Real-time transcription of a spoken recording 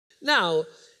Now,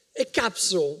 a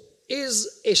capsule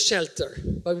is a shelter,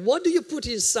 but what do you put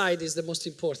inside is the most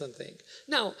important thing.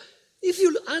 Now, if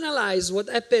you analyze what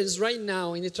happens right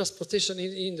now in the transportation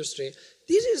industry,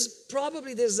 this is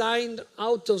probably designed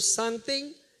out of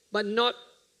something, but not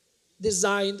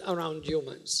designed around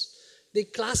humans. They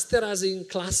cluster us in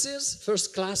classes,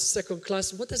 first class, second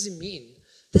class. What does it mean?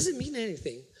 It doesn't mean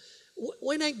anything.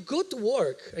 When I go to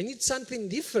work, I need something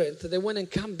different than when I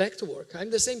come back to work.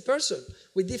 I'm the same person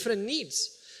with different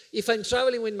needs. If I'm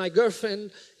traveling with my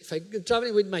girlfriend, if I'm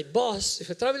traveling with my boss, if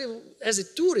I'm traveling as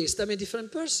a tourist, I'm a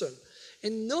different person.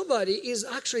 And nobody is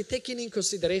actually taking in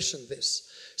consideration this.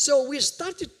 So we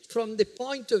started from the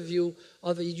point of view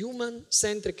of a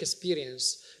human-centric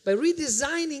experience by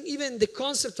redesigning even the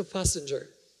concept of passenger.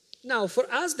 Now,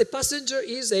 for us, the passenger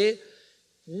is a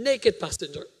naked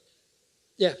passenger.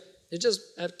 Yeah, you just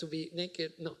have to be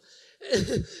naked. No.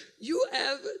 You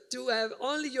have to have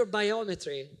only your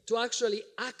biometry to actually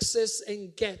access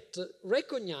and get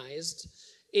recognized.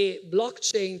 A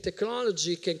blockchain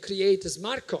technology can create a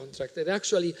smart contract that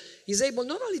actually is able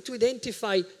not only to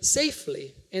identify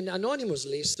safely and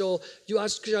anonymously, so you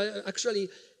actually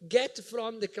get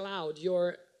from the cloud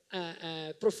your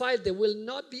profile that will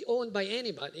not be owned by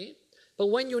anybody, but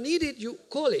when you need it, you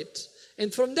call it.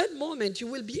 And from that moment, you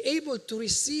will be able to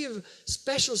receive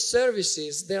special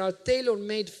services that are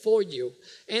tailor-made for you.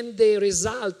 And the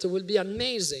result will be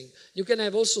amazing. You can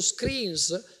have also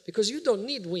screens, because you don't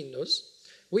need windows.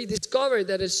 We discovered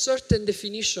that at a certain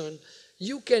definition,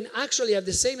 you can actually have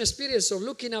the same experience of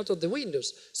looking out of the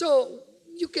windows. So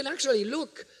you can actually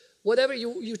look whatever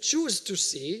you choose to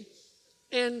see.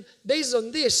 And based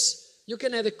on this, you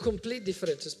can have a complete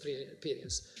different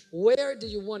experience. Where do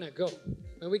you want to go?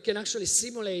 And we can actually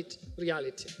simulate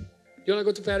reality. You want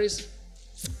to go to Paris?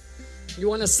 You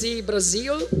want to see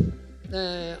Brazil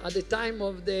at the time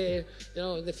of the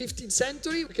 15th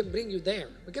century? We can bring you there.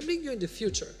 We can bring you in the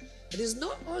future. It is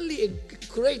not only a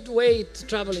great way to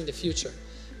travel in the future,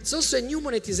 it's also a new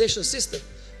monetization system.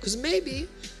 Because maybe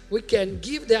we can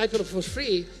give the Hyperloop for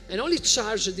free and only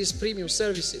charge these premium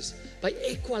services by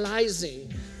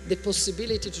equalizing the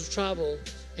possibility to travel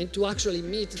and to actually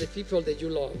meet the people that you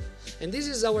love. And this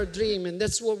is our dream, and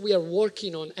that's what we are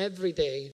working on every day.